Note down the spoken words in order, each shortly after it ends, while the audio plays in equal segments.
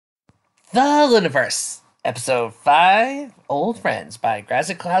The Lunaverse, Episode 5, Old Friends by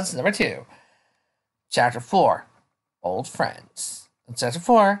Grassic Clouds number 2. Chapter 4, Old Friends. And Chapter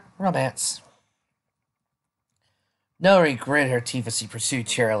 4, Romance. Nori gritted her teeth as she pursued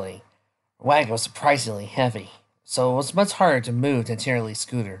Cheerilee. Her wagon was surprisingly heavy, so it was much harder to move than Cheerilee's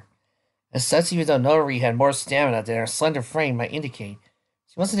scooter. As such, even though Nori had more stamina than her slender frame might indicate,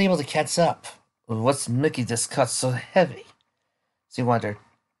 she wasn't able to catch up. What's making this cut so heavy? She wondered.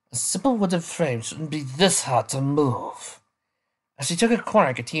 A simple wooden frame shouldn't be this hard to move. As she took a corner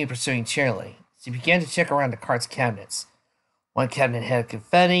and continued pursuing Cheerilee, she began to check around the cart's cabinets. One cabinet had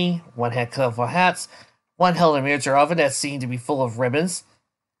confetti, one had colorful hats, one held a miniature oven that seemed to be full of ribbons.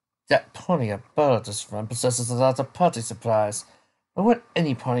 That pony above this front possesses a lot of party supplies, but what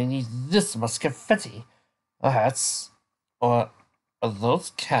any pony needs this much confetti? Or hats? Or are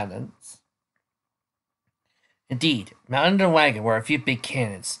those cannons? Indeed, mounted in the wagon were a few big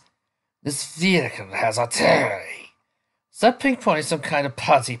cannons. This vehicle has artillery. Is that pink pony some kind of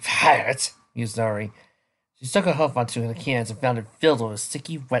party pirate? Mused Nori. She stuck a hoof onto the cans and found it filled with a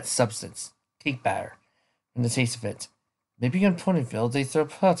sticky, wet substance. Cake batter. From the taste of it. Maybe in Ponyville they throw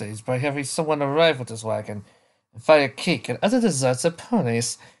parties by having someone arrive with this wagon and fire cake and other desserts at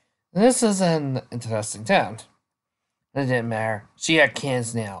ponies. This is an interesting town. It didn't matter. She had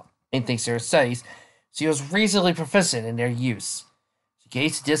cans now, and thanks to her studies, she was reasonably proficient in their use. She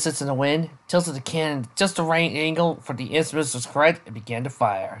gauged the distance in the wind, tilted the cannon at just the right angle for the instruments was correct, and began to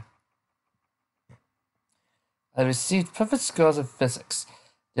fire. I received perfect scores in physics.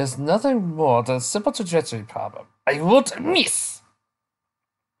 There's nothing more than a simple trajectory problem. I won't miss!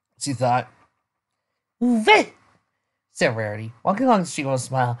 She thought. Well, Said Rarity, walking along the street with a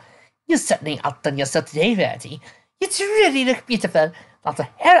smile. You certainly outdone yourself today, Rarity. You really look beautiful. Not a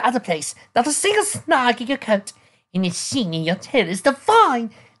hair out of place, not a single snag in your coat, and your sheen in your tail is divine.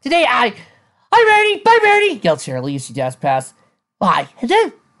 Today I'm Rarity, bye Rarity, yelled Cheerilee as she dashed past. Why,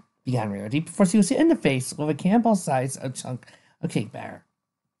 hello, began Rarity before she was hit in the face with a cannonball-sized chunk of cake batter.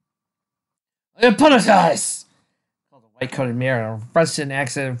 I apologize! Called a white-coated mirror in a Russian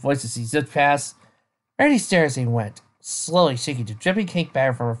accented voice as he zipped past. Rarity stared as he went, slowly shaking the dripping cake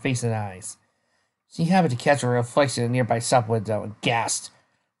batter from her face and eyes. She happened to catch a reflection in a nearby shop window and gasped.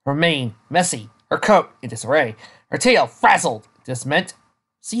 Her mane, messy, her coat in disarray, her tail frazzled. This meant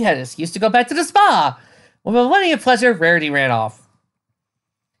she had an excuse to go back to the spa. With a money of pleasure, Rarity ran off.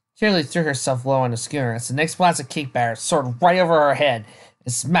 Cheerilee threw herself low on the schooner as the next blast of cake batter soared right over her head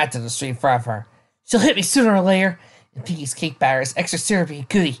and smacked in the street in front of her. She'll hit me sooner or later. And Pinky's cake batter is extra syrupy and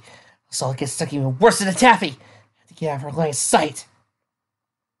goody, so I'll get stuck even worse than a taffy. I had to get out of her line of sight.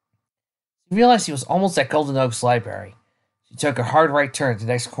 She realized she was almost at Golden Oaks Library. She took a hard right turn at the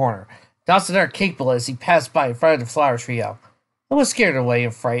next corner, tossed another cake bullet as he passed by in front of the flower trio. It was scared away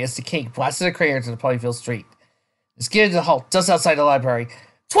in fright as the cake blasted a crater into the Ponyville street. It skidded to a halt just outside the library.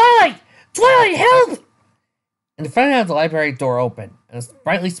 Twilight! Twilight, help! And the front of the library door opened, and a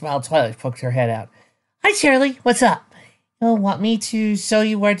brightly smiled Twilight poked her head out. Hi, Cheerilee, what's up? You want me to show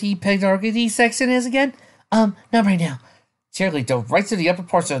you where the pedagogy section is again? Not right now. Cheerilee dove right to the upper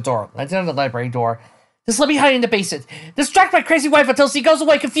portion of the door, landed on the library door. Just let me hide in the basement. Distract my crazy wife until she goes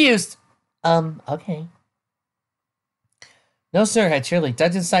away confused. Okay. No sooner had Cheerilee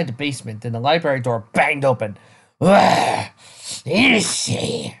dug inside the basement than the library door banged open. Ugh! Is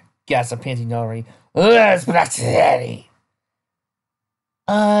she? Gasped a panting Nori. It's Black Daddy.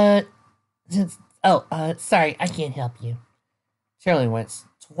 Sorry, I can't help you. Cheerilee winced.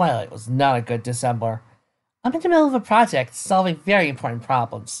 Twilight was not a good dissembler. I'm in the middle of a project solving very important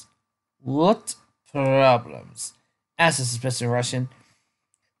problems. What problems? Asked the suspicious Russian.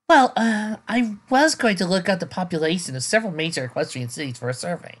 Well, I was going to look up the population of several major equestrian cities for a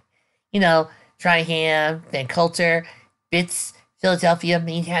survey. You know, Tryham, Van Coulter, Bitz, Philadelphia,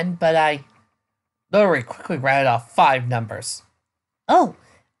 Manhattan, but Nori quickly rattled off 5 numbers. Oh,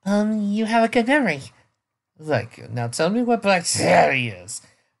 you have a good memory. Thank you. Now tell me what Black Daddy is.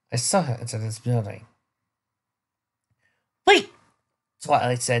 I saw her enter this building. Wait,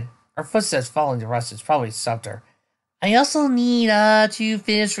 Twilight said. Her footsteps following the rushes probably stopped her. I also need to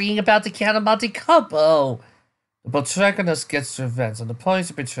finish reading about the Count of Monte Carlo. The protagonist gets revenge on the ponies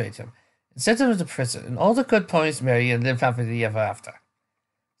who betrayed him and sent him to prison, and all the good ponies marry and live happily ever after.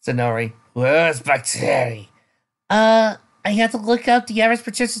 Said Nori. Where's Black Daddy? I had to look up the average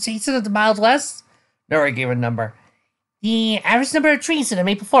precipitation of the Wild West. Nori gave a number. The average number of trees in a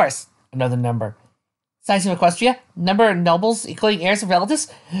maple forest. Another number. Size of Equestria, number of nobles, including heirs and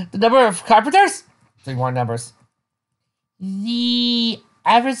relatives, the number of carpenters. 3 more numbers. The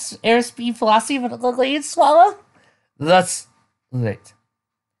average airspeed velocity of an ungulated swallow. That's late.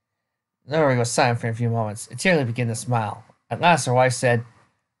 Nori was silent for a few moments, and Shirley began to smile. At last, her wife said,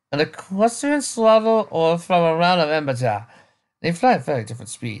 "An equestrian swallow or from around of Embata. They fly at very different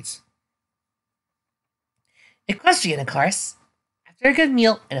speeds." Equestrian, of course. After a good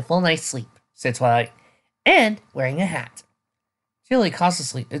meal and a full night's sleep, said Twilight, and wearing a hat. Shirley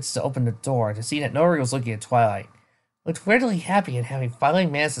cautiously itched to open the door to see that Nori was looking at Twilight, looked weirdly happy at having finally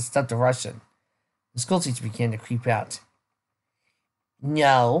managed to stop the Russian. The schoolteacher began to creep out.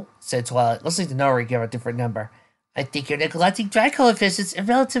 "No," said Twilight, listening to Nori give a different number. "I think you're neglecting dry coefficients and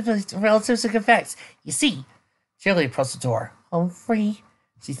relativistic effects. You see," Shirley approached the door. "home free,"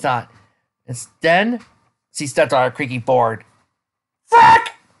 she thought. And then she stepped on a creaky board.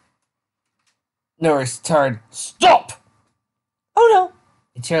 "Fuck!" Nori turned. "Stop!" "Oh no!"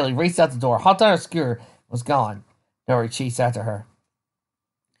 And Shirley raced out the door. Hopped on her scooter, was gone. Nori chased after her.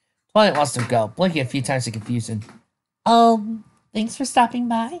 Twilight watched them go, blinking a few times in confusion. Thanks for stopping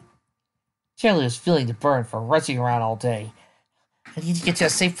by." Shirley was feeling the burn from rushing around all day. "I need to get to a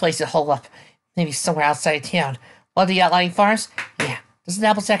safe place to hole up. Maybe somewhere outside town. One of the outlying farms? Yeah. Doesn't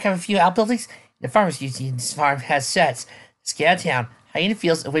Applejack have a few outbuildings? The farmers using this farm has sheds. Let's get out of town, hide in the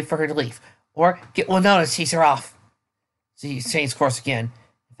fields, and wait for her to leave. Or get Winona to chase her off." She changed course again.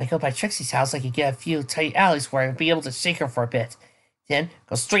 "If I go by Trixie's house, I could get a few tight alleys where I'd be able to shake her for a bit. Then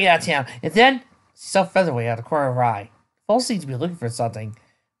go straight out of town, and then..." She saw Featherweight out of the corner of her eye. Foal seemed to be looking for something,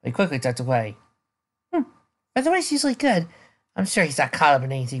 but he quickly ducked away. Featherweight's usually good. I'm sure he's not caught up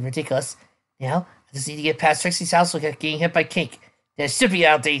in anything ridiculous. Now, I just need to get past Trixie's house without getting hit by Cake. Then it should be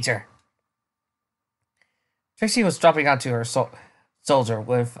out of danger." Trixie was dropping onto her soldier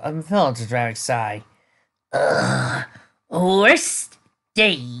with a melodramatic sigh. "Ugh, worst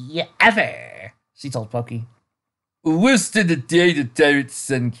day ever," she told Pokey. "Worse than the day the tyrant's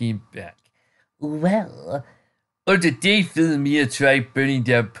son came back." "Well..." "Or the day Philomena tried burning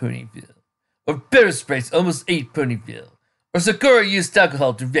down Ponyville. Or Bearsprays almost ate Ponyville. Or Sakura used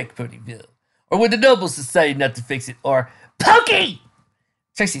alcohol to wreck Ponyville. Or when the nobles decided not to fix it. Or..." "Pokey!"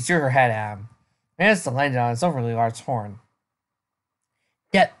 Trixie threw her hat at him. Managed to land it on his overly large horn.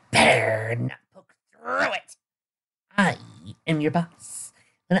 "That better not poke through it. I am your boss.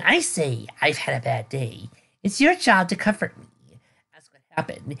 When I say I've had a bad day, it's your job to comfort me. Ask what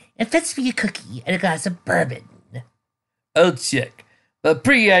happened, and fetch me a cookie and a glass of bourbon." "I'll check. But I'm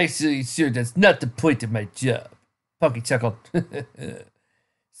pretty actually sure that's not the point of my job." Pokey chuckled.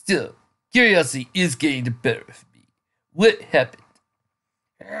 "Still, curiosity is getting the better of me. What happened?"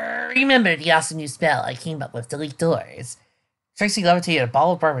 "Remember the awesome new spell I came up with to leak doors?" Trixie levitated a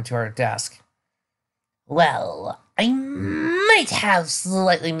bottle of bourbon to her desk. "Well, I might have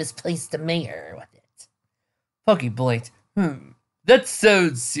slightly misplaced the mayor with it." Pokey blinked. That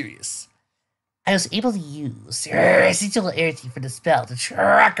sounds serious." "I was able to use residual energy for the spell to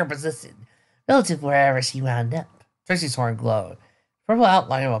track her position relative to wherever she wound up." Trixie's horn glowed. The purple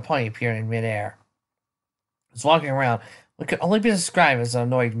outline of a pony appeared in midair. It was walking around what could only be described as an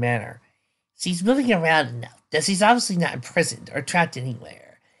annoyed manner. "She's moving around enough that she's obviously not imprisoned or trapped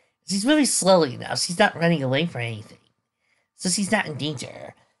anywhere. She's moving slowly enough she's not running away from anything. So she's not in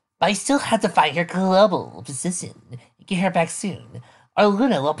danger. But I still have to find her global position and get her back soon, or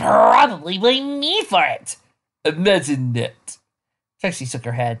Luna will probably blame me for it." "Imagine that." Trixie shook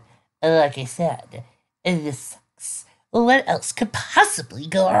her head. "Like I said, this sucks. What else could possibly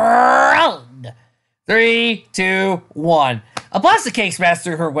go wrong?" 3, 2, 1. A plastic cake smashed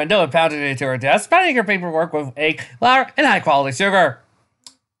through her window and pounded into her desk, pounding her paperwork with egg, flour, and high-quality sugar.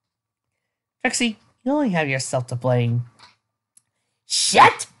 "Trixie, you only have yourself to blame."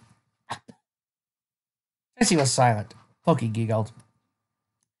 "Shut up!" Trixie was silent. Pokey giggled.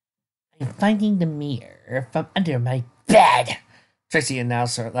 "I'm finding the mirror from under my bed," Trixie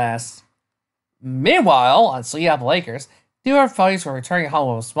announced her at last. Meanwhile, on Sweet Apple Acres, two of our parties were returning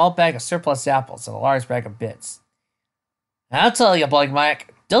home with a small bag of surplus apples and a large bag of bits. "I'll tell you, Blake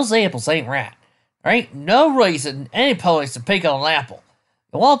Mike, those apples ain't right. There ain't no reason any police to pickle an apple.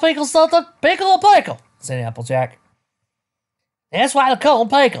 You want to pickle something? Pickle a pickle," said Applejack. "That's why they call them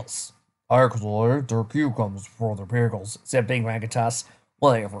pickles." "Actually, they're cucumbers before they're pickles," said Big Magatas.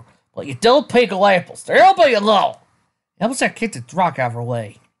 "Whatever. But you don't pickle apples. They'll be alone." Applejack kicked a rock out of her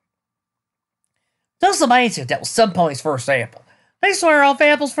way. "Those amazing that was some pony's first apple. They swear off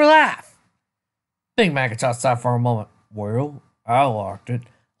apples for life." Big Magatas stopped for a moment. "Well, I liked it."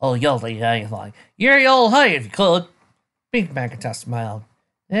 "Oh, you'll eat anything. You're your old hay if you could." Big Magatas smiled,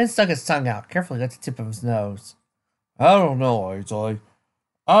 and then stuck his tongue out, carefully at the tip of his nose. "I don't know, AJ.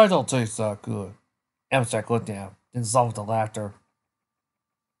 I don't taste that good." Applejack looked down, then dissolved the laughter.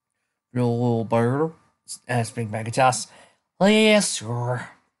 "Feel a little better?" asked Big Magatas. "Yes, sure."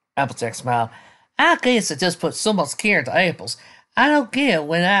 Applejack smiled. I guess I just put so much care into apples. I don't get it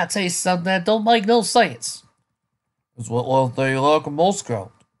when I taste something that don't make no sense. It's what they like a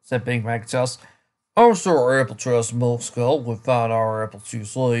Moscow, said Big McIntosh. I'm sure Apple Trust Moscow would find our apple too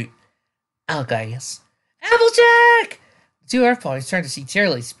sweet. I guess. Applejack! The two Earth ponies turned to see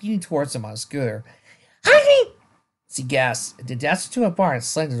Charlie speeding towards them on a scooter. Honey! She gasped and then dashed into a bar and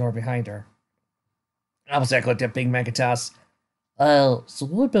slammed the door behind her. Applejack looked at Big McIntosh. Oh, so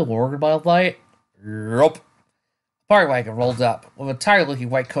we've been worried about that? Yup. A party wagon rolled up with a tired-looking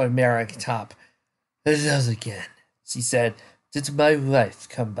white-coated mare on top. It does again, she said. Did my wife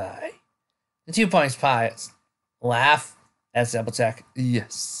come by? The 2 ponies pilots. Laugh? Asked Applejack.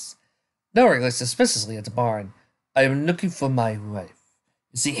 Yes. Nori looked suspiciously at the barn. I am looking for my wife.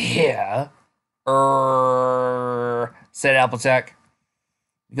 Is she here? Said Applejack.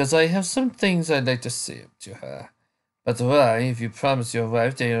 Because I have some things I'd like to say to her. But why, if you promise your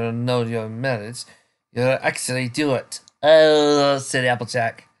wife that you'll know your merits, you'll actually do it. Oh, said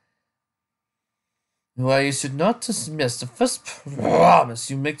Applejack. Why, you should not dismiss the first promise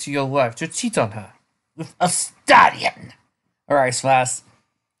you make to your wife to cheat on her with a stallion. Alright, Swass.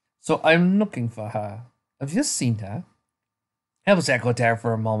 So I'm looking for her. Have you seen her? Applejack looked at her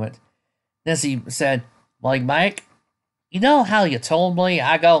for a moment. Then she said, Mike, you know how you told me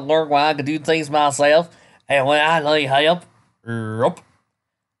I gotta learn when I can do things myself, and when I need help? Yup.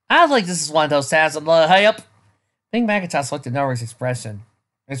 I think this is one of those times I need help. Big McIntosh looked at Nori's expression.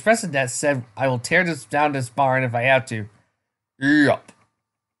 An expression that said, I will tear down this barn if I have to. Yup.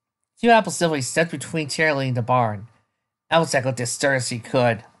 2 apples simply stepped between Charlie and the barn. Applejack looked as stern as he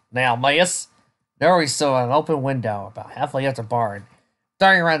could. Now, miss. Nori saw an open window about halfway up the barn,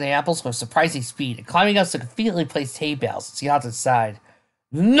 darting around the apples with surprising speed and climbing up some conveniently placed hay bales to see out the side.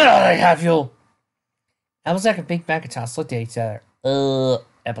 Now they have you! Applejack and Big McIntosh looked at each other.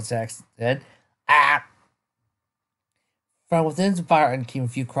 Applejack said. Ah! From within the barn came a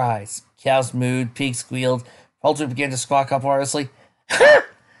few cries. Cows mooed, pigs squealed, poultry began to squawk uproariously. Ha!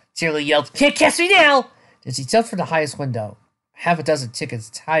 Shirley yelled, Can't catch me now! Then she jumped for the highest window. Half a dozen chickens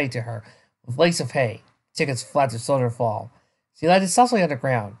tied to her with legs of hay. Chickens flattened to shoulder fall. She landed softly on the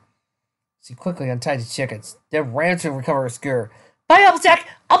ground. She quickly untied the chickens, then ran to recover her scooter. Bye, Applejack!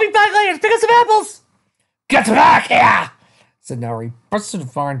 I'll be back later to pick up some apples! Get back here! Said Nori, burst through the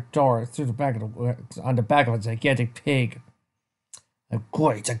barn door through the back on the back of a gigantic pig. I'm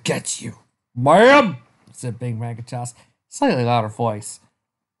going to get you. Ma'am, said Big McIntosh, slightly louder voice.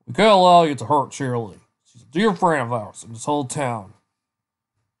 We can't allow you to hurt Shirley. She's a dear friend of ours in this whole town.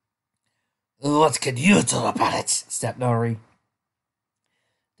 What can you do about it? Snapped Nori.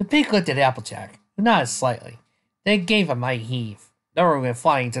 The pig looked at Applejack, who nodded slightly, then gave a mighty heave. Nori went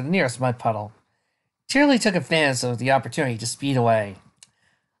flying to the nearest mud puddle. Shirley took advantage of the opportunity to speed away.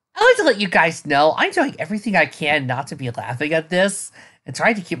 I'd like to let you guys know I'm doing everything I can not to be laughing at this and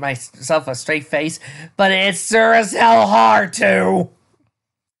trying to keep myself a straight face, but it's sure as hell hard to.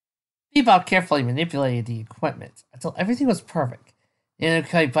 Bebop carefully manipulated the equipment until everything was perfect, and it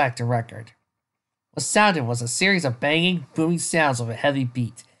came back to record. What sounded was a series of banging, booming sounds with a heavy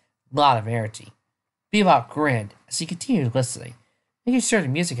beat, a lot of energy. Bebop grinned as he continued listening, making sure the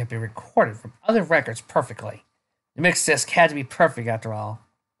music had been recorded from other records perfectly. The mix disc had to be perfect after all.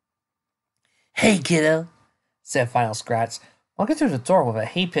 Hey, kiddo, said Final Scratch, walking through the door with a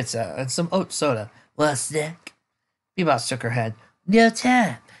hay pizza and some oat soda. What's that? Bebop shook her head. No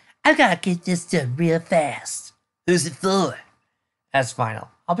time. I gotta get this done real fast. Who's it for? Asked Final.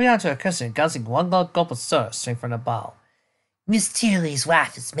 I'll be onto a cushion guzzling one gulp of soda straight from the bowl. Miss Tilly's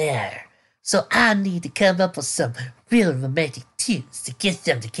wife is married, so I need to come up with some real romantic tunes to get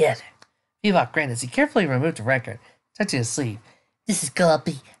them together. Bebop grinned as he carefully removed the record, touching his sleeve. This is gonna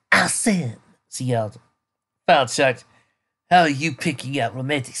be awesome, she yelled. Final chucked. How are you picking out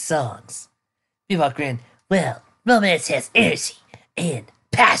romantic songs? Bebop grinned. Well, romance has energy and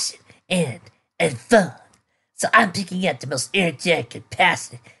passion and fun. So I'm picking out the most energetic and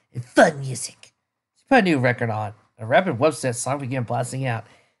passionate and fun music. She put a new record on. A rapid website song began blasting out.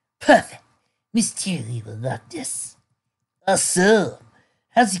 Perfect. Miss Tilly will love this. Awesome.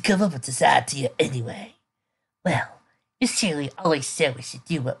 How'd you come up with this idea anyway? Well, Miss Tilly always said we should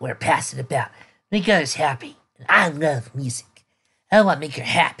do what we're passionate about. Make others happy. And I love music. I want to make her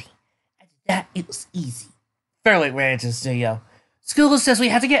happy. After that, it was easy. Fairlight ran into the studio. School says we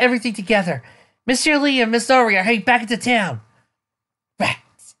have to get everything together. Mr. Lee and Miss Ori are heading back into town. Right.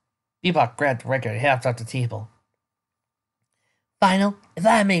 Bebop grabbed the record and half off the table. Final, if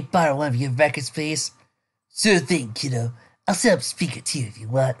I may borrow one of your records, please. Sure thing, kiddo. I'll set up speaker too if you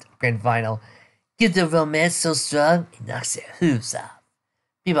want, grinned Final. Give the romance so strong it knocks their hooves off.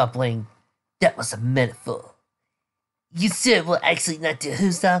 Bebop blinked. That was a metaphor. You said we'll actually not do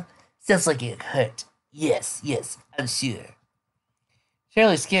who stuff? Sounds like it hurt. Yes, I'm sure.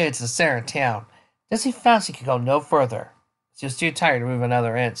 Shirley skated to the center of town. Jessie found she could go no further. She was too tired to move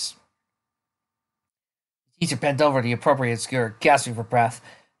another inch. The teacher bent over the appropriate scooter, gasping for breath.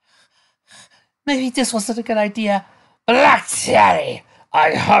 Maybe this wasn't a good idea. Black Daddy, I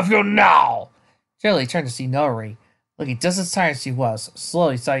have you now! Shirley turned to see Nori, looking just as tired as she was,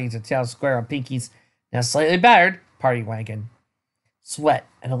 slowly siding into town square on Pinky's now slightly battered party wagon. Sweat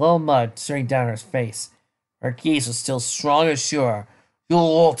and a little mud streamed down her face. Her gaze was still strong and sure. You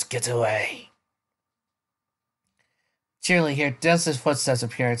won't get away. Shirley heard Dennis's footsteps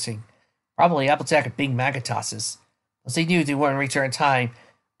approaching, probably Applejack and Big Macintosh's. As they knew they wouldn't reach her in time.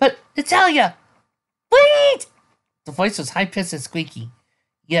 But, Natalia! Wait! The voice was high-pitched and squeaky,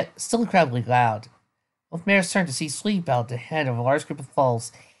 yet still incredibly loud. Both mares turned to see Sweetie Belle at the head of a large group of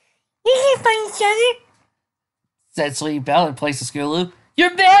foals. You can't find each other, said Sweetie Belle in place of Scootaloo.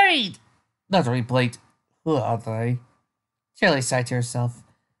 You're married! Natalie blinked. Who are they? Shirley sighed to herself.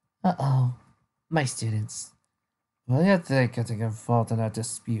 Uh-oh. My students. What are they getting involved in a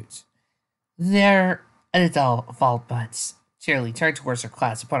dispute? They're an adult bunch. Shirley turned towards her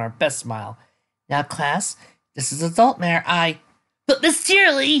class and put on her best smile. Now, class, this is adult mare. But Miss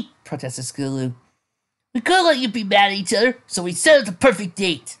Shirley, protested Scootaloo. We couldn't let you be mad at each other, so we set up the perfect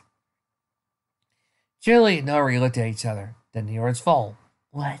date. Shirley and Nori looked at each other. Then the words fall.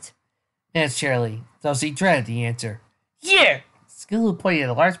 What? Asked Shirley, though she dreaded the answer. Here! Scootaloo pointed at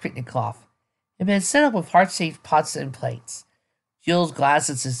a large picnic cloth. It had been set up with heart-shaped pots and plates, jewels,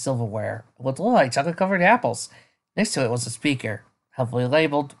 glasses, and silverware, with little like chocolate-covered apples. Next to it was a speaker, helpfully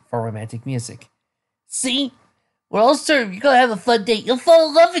labeled for romantic music. See? We're all served. You're gonna have a fun date. You'll fall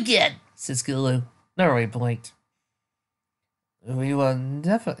in love again, said Scootaloo. Nori blinked. We will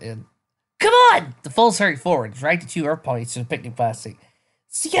definitely... Come on! The foals hurried forward, dragged the two earth ponies to the picnic basket.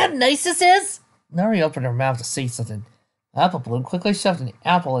 See how nice this is? Nori opened her mouth to say something. The apple balloon quickly shoved an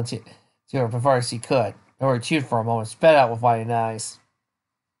apple into her before she could. Nori chewed for a moment, spat out with widened eyes.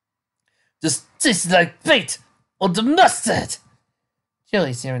 This tastes like bait or the mustard. Shirley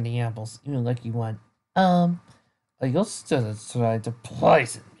examined the apples, even lucky one. Your students tried to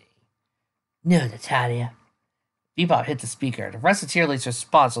poison me. No, Natalia. Bebop hit the speaker. The rest of Cheerleader's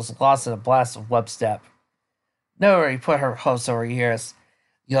response was lost in a blast of webstep. Nori put her hopes over her ears.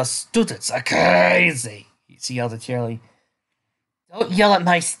 Your students are crazy, she yelled at Cheerleader. Don't yell at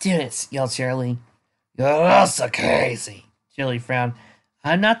my students, yelled Cheerleader. You're also crazy, Cheerleader frowned.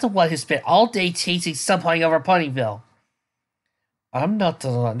 I'm not the one who spent all day chasing something over Ponyville. I'm not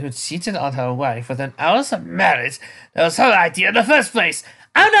the one who cheated on her wife within hours of marriage. That was her idea in the first place.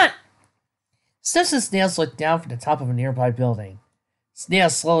 I'm not... Snips and Snails looked down from the top of a nearby building.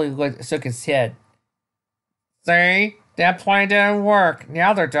 Snails slowly shook his head. See? That plan didn't work.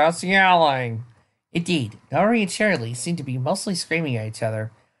 Now they're just yelling. Indeed, Nori and Shirley seemed to be mostly screaming at each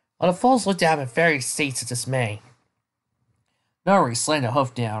other, while the foals looked at him in various states of dismay. Nori slammed a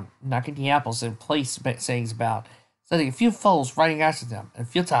hoof down, knocking the apples in place sayings about, sending a few foals running after them in a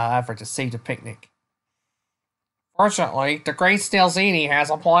futile effort to save the picnic. Fortunately, the great Snailzini has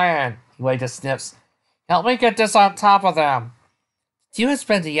a plan, he waved at Snips. Help me get this on top of them. The two had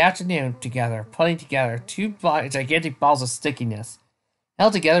spent the afternoon together, putting together two gigantic balls of stickiness,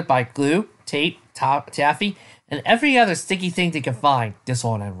 held together by glue, tape, taffy, and every other sticky thing they could find. This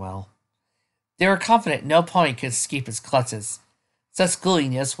won't end well. They were confident no pony could escape its clutches. Such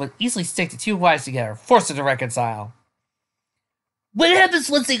gluiness would easily stick the two wives together, force them to reconcile. What happens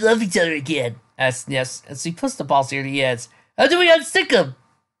once they love each other again? Asked Snips, as he pushed the balls near the edge. How do we unstick them?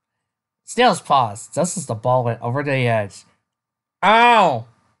 Snails paused, just as the ball went over the edge. Oh!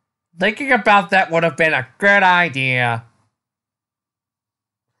 Thinking about that would have been a good idea.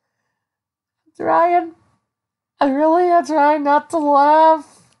 I really am trying not to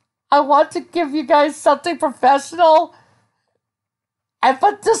laugh. I want to give you guys something professional.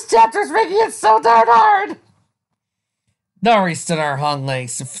 But this chapter's making it so darn hard. Nori stood on her hung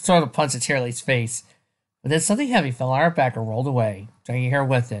legs to throw a punch at Cheerleader's face. But then something heavy fell on her back and rolled away, dragging her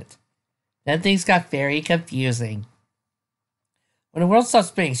with it. Then things got very confusing. When the world stopped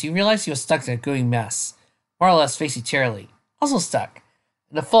spinning, she realized she was stuck in a gooey mess, more or less facing Cheerleader, also stuck.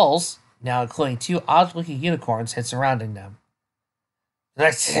 And the foals, now including two odd-looking unicorns, had surrounding them.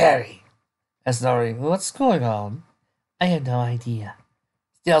 That's Harry, asked Nori. What's going on? I have no idea.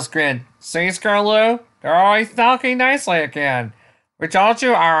 Snails grinned. See, Scootaloo? They're always talking nicely again. We told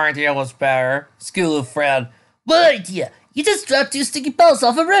you our idea was better. Scootaloo frowned. What idea? You just dropped two sticky balls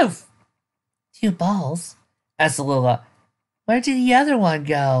off a roof. 2 balls? Asked Lula. Where did the other one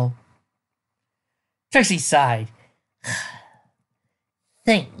go? Trixie sighed.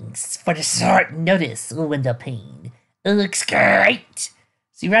 Thanks for the short notice, window pane. It looks great.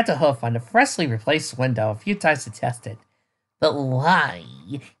 She rapped a hoof on the freshly replaced window a few times to test it. But why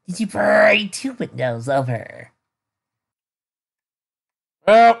did you break 2 windows over?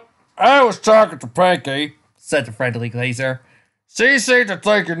 Well, I was talking to Pinky, said the friendly glazer. She seemed to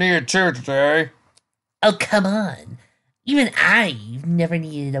think you needed 2 today. Oh, come on. Even I've never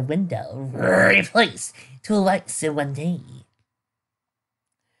needed a window replaced to once in one day.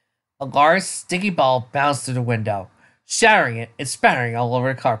 A large, sticky ball bounced through the window, shattering it and spattering all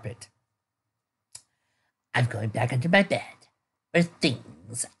over the carpet. I'm going back under my bed, where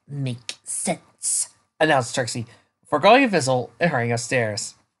things make sense, announced Trixie, before going invisible and hurrying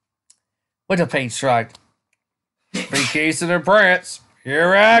upstairs. Windowpane shrugged. 3 keys to their prints.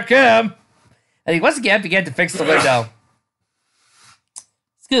 Here I come. And he once again began to fix the window.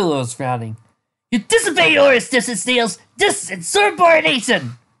 Scootaloo was frowning. You disobeyed orders, Distant Snails! This is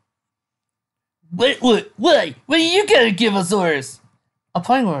insubordination! What are you gonna give us orders? A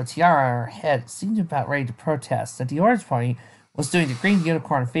pony with a tiara on her head seemed about ready to protest that the orange pony was doing the green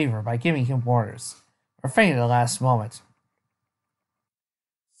unicorn a favor by giving him orders, refraining at the last moment.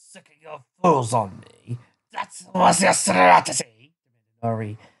 Sicking your fools on me. That was your strategy, demanded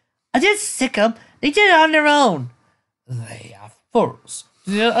Nori. I didn't sick them. They did it on their own. They are fools.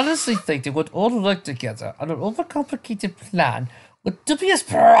 Do you honestly think they would all work together on an overcomplicated plan with dubious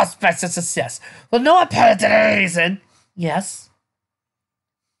prospects of success for no apparent reason? Yes.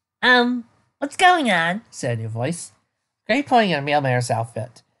 What's going on? Said a new voice. Gray pony in a mailmare's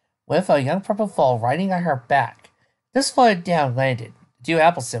outfit, with a young purple foal riding on her back. This floated down and landed, the 2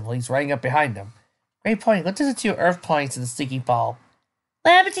 apple siblings riding up behind them. Gray pony looked at the 2 earth ponies in the sticky ball.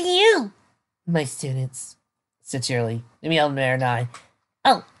 What happened to you? My students, said cheerily, the mailmare and I.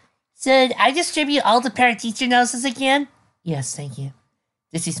 Oh, should I distribute all the parent-teacher notices again? Yes, thank you.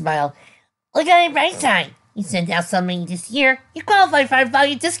 Dizzy smiled. Look at the bright side. You sent out so many this year, you qualify for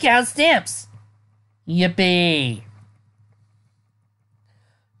value discount stamps. Yippee!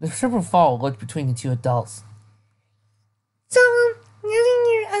 The triple fall looked between the 2 adults. So, now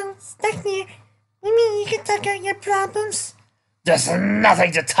that you're stuck there, you mean you can talk out your problems? There's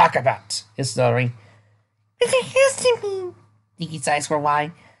nothing to talk about, hissed Nori. But there has to be. Dinky's eyes were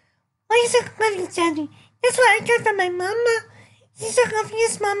wide. Why you so clever, Daddy? That's what I got from my mama. She's the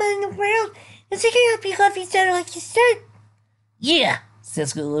loveliest mama in the world, and she can help you love each other like you said. Yeah, said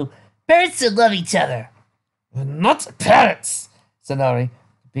Scootaloo. Parents should love each other. We're not parents, said Nori.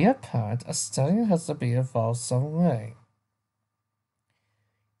 To be a parent, a study has to be involved some way.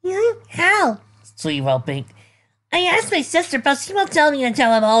 How? Sweetie blinked. I asked my sister, but she won't tell me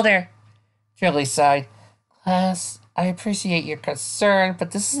until I'm older. Shirley sighed. Class, I appreciate your concern,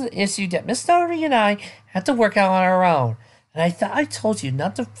 but this is an issue that Miss Nori and I have to work out on our own. And I thought I told you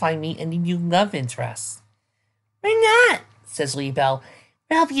not to find me any new love interests. We're not, says Lee Bell.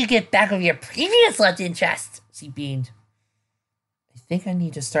 We'll help you get back with your previous love interest. She beamed. I think I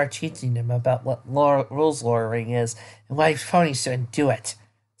need to start teaching them about what rules lawyering is and why ponies shouldn't do it,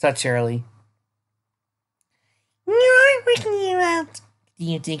 said Shirley. You aren't working you out,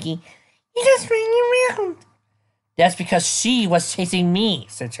 continued Dinky. You just ran around. That's because she was chasing me,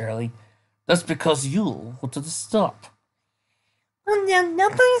 said Shirley. That's because you wanted to stop. Well, now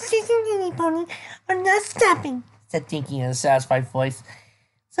nobody's chasing any pony. I'm not stopping, said Dinky in a satisfied voice.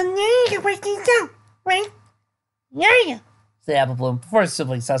 So now you can work things out, right? Yeah, you, said Apple Bloom before his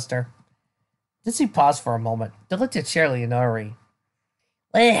siblings sussed her. Dizzy paused for a moment, then looked at Shirley and Nori.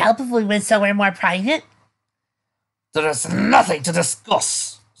 Would it help if we went somewhere more private? There's nothing to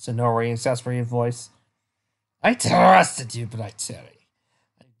discuss, said Nori in a exasperated voice. I trusted you, but I tell you,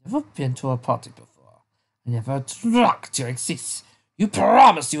 I've never been to a party before. I never struck to exist. You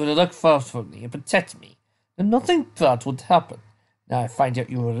promised you would look forth for me and protect me, and nothing bad would happen. Now I find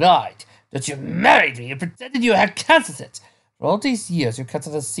out you lied, that you married me and pretended you had cancelled it. For all these years you kept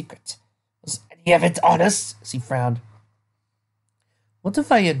it a secret. Was any of it honest? She frowned. What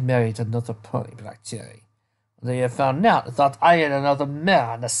if I had married another pony, Black Cherry? When they had found out and thought I had another man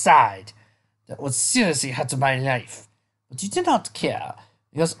on the side that would seriously hurt my life. But you did not care,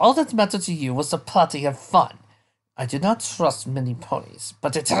 because all that mattered to you was the party and fun. I did not trust many ponies,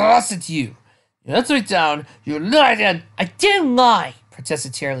 but I trusted you. You let me down, you lied, and I didn't lie,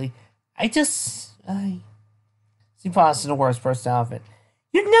 protested Shirley. She paused and the words burst out of it.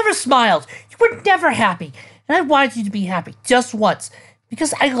 You never smiled. You were never happy. And I wanted you to be happy just once.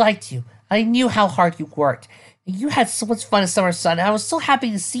 Because I liked you. I knew how hard you worked. And you had so much fun in Summer Sun. And I was so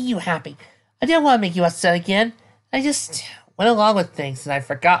happy to see you happy. I didn't want to make you upset again. I just went along with things and I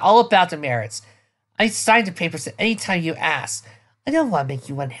forgot all about the merits. I signed the papers at any time you asked. I don't want to make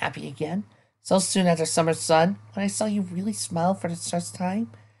you unhappy again. So soon after summer sun, when I saw you really smile for the first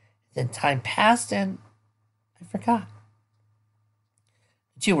time, then time passed and I forgot.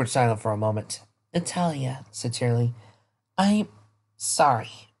 The two were silent for a moment. Natalia, said Shirley, I'm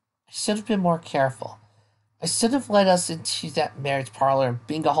sorry. I should have been more careful. I should have led us into that marriage parlor and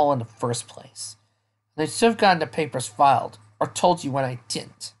bingo hole in the first place. And I should have gotten the papers filed, or told you when I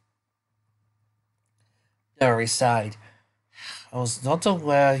didn't. Dory sighed. I was not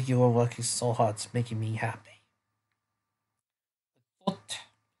aware you were working so hard to making me happy. I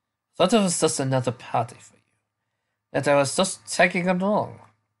thought it was just another party for you. That I was just tagging along.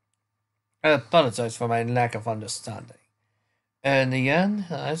 I apologize for my lack of understanding. In the end,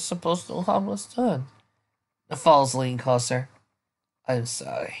 I suppose no harm was done. The falls leaned closer. I'm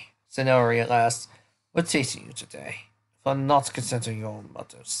sorry, said Ori at last. We're chasing you today, for not consenting your own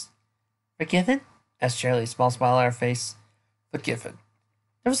mothers. Forgiven? Asked Shirley, a small smile on her face. Forgiven.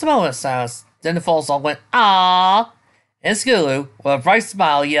 There was a moment of silence. Then the falls all went, "Aww!" And Skulu, with a bright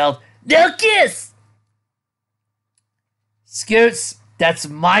smile, yelled, "No kiss!" Scoots, that's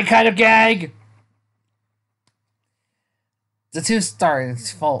my kind of gag! The two started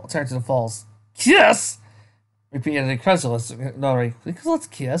to turn to the falls. Kiss? Repeated the incredulous Nori. Because let's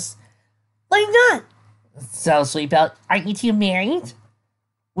kiss. Why not? So, Sleepout, aren't you two married?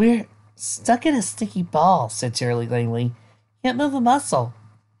 We're stuck in a sticky ball, said Shirley lamely. Can't move a muscle.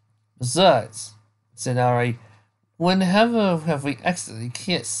 Besides, said Nori, whenever have we accidentally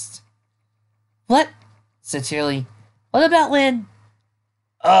kissed? What? Said Shirley. What about when?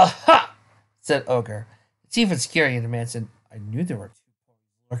 Aha! Said Ogre. It's even scarier, the man said. I knew there were two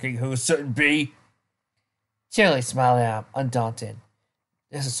lurking who shouldn't be. Shirley smiled at him, undaunted.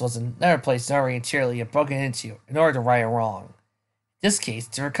 This was another place Nori and Shirley had broken into in order to right a wrong. In this case,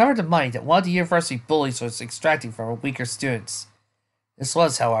 to recover the money that one of the university bullies was extracting from weaker students. This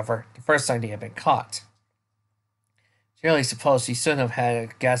was, however, the first time they had been caught. Shirley supposed she shouldn't have had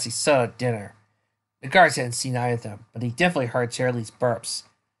a gassy soda at dinner. The guards hadn't seen either of them, but he definitely heard Shirley's burps.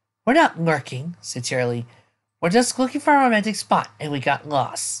 We're not lurking, said Shirley. We're just looking for a romantic spot, and we got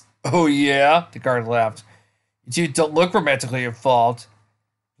lost. Oh, yeah? The guard laughed. You two don't look romantically involved.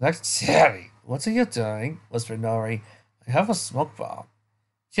 Next, Daddy, what are you doing? Whispered Nori. I have a smoke bomb.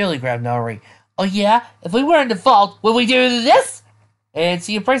 Shirley grabbed Nori. Oh, yeah? If we weren't involved, would we do this? And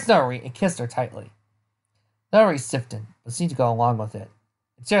she embraced Nori and kissed her tightly. Nori stiffened, but seemed to go along with it.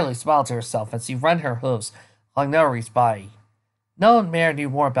 And Shirley smiled to herself as she ran her hooves along Nori's body. No one mare knew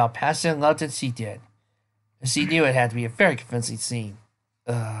more about passion and love than she did. And she knew it had to be a very convincing scene.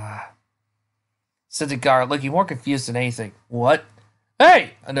 Said the guard, looking more confused than anything. What?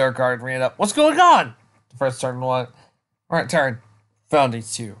 Hey! Another guard ran up. What's going on? The first turned found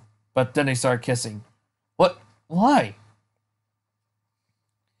these two. But then they started kissing. What? Why?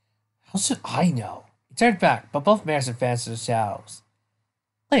 How should I know? He turned back, but both mares advanced to the shadows.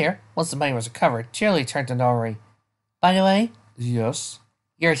 Later, once the money was recovered, Shirley turned to Nori. By the way? Yes?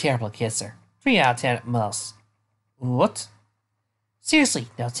 You're a terrible kisser. 3 out of 10 at most. What? Seriously,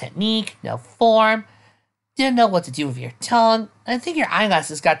 no technique, no form. Didn't know what to do with your tongue. I think your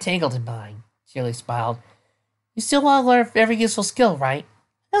eyeglasses got tangled in mine. Shirley smiled. You still want to learn every useful skill, right?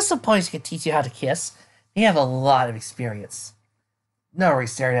 I know some boys can teach you how to kiss. They have a lot of experience. Nori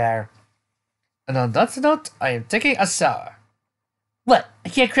stared at her. And on that note, I am taking a shower. What? I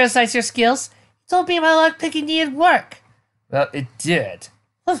can't criticize your skills? You told me my luck picking needed work. Well, it did.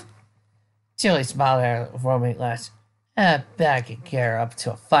 Shirley smiled at her with a romantic laugh. I bet I can carry her up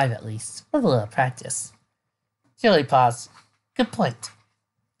to a 5 at least, with a little practice. Shirley paused. Good point.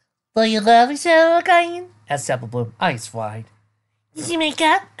 Will you love each other again? Asked Applebloom, eyes wide. Did you make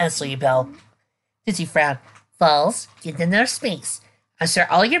up? Asked Lady Bell. Dizzy frowned. Falls, give them their space. I'm sure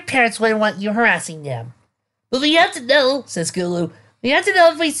all your parents wouldn't want you harassing them. But we have to know, says Gulu. We have to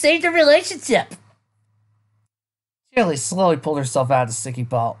know if we saved the relationship. Shirley slowly pulled herself out of the sticky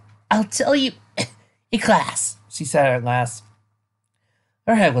ball. I'll tell you in class, she said at last.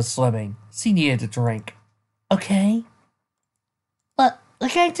 Her head was swimming. She needed a drink. Okay. But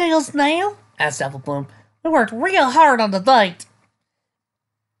can I tell us now? Asked Applebloom. We worked real hard on the night.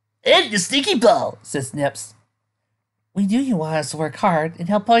 And the sticky ball, says Nips. We knew you wanted us to work hard and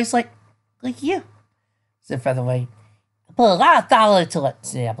help boys like you, said Featherweight. I put a lot of thought into it,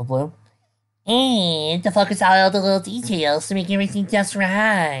 said Applebloom. And to focus on all the little details to make everything just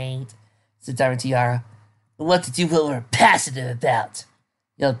right, said Diamond Tiara. What to do what we're passionate about,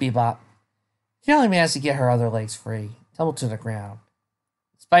 yelled Bebop. She only managed to get her other legs free, tumbled to the ground.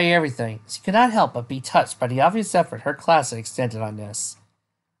 It's Despite everything, she could not help but be touched by the obvious effort her class had extended on this.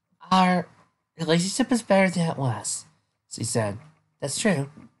 Our relationship is better than it was, she said. That's true.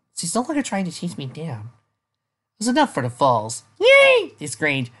 She's no longer trying to chase me down. It was enough for the falls. Yay! They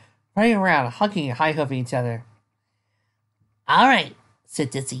screamed, running around, hugging and high-hoofing each other. All right,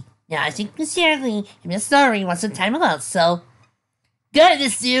 said Dizzy. Now I think Miss Shirley and Miss Story want some time alone, so... Got it,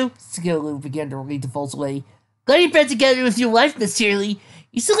 Miss Sue! Skillu began to lead the falls away. Glad you've been together with your wife, Miss Shirley.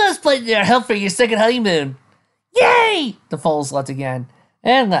 You still got us plenty to help for your second honeymoon. Yay! The foals left again,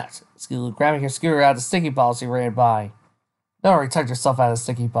 and left, Skillu grabbing her scooter out of the sticky ball as she ran by. Nori tugged herself out of the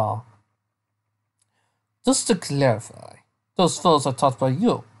sticky ball. Just to clarify, those foals are taught by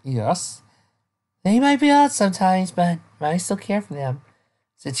you, yes? They might be odd sometimes, but I still care for them,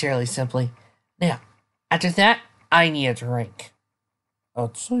 said Shirley simply. Now, after that, I need a drink. I'll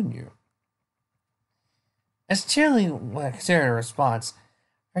join you. As Shirley considered a response,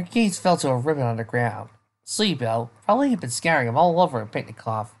 her gaze fell to a ribbon on the ground. Sleepbell probably had been scaring him all over a picnic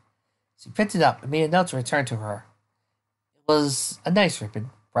cloth. She picked it up and made a note to return to her. It was a nice ribbon,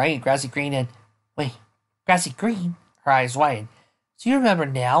 bright and grassy green, and... Wait, grassy green? Her eyes widened. Do you remember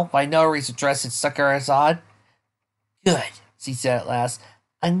now why Nori's dress had struck her as odd? Good, she said at last.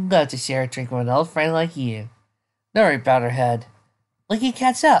 I'm glad to share a drink with an old friend like you. Nori bowed her head. We can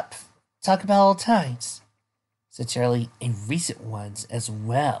catch up. Talk about old times, said Shirley, and recent ones as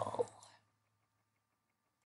well.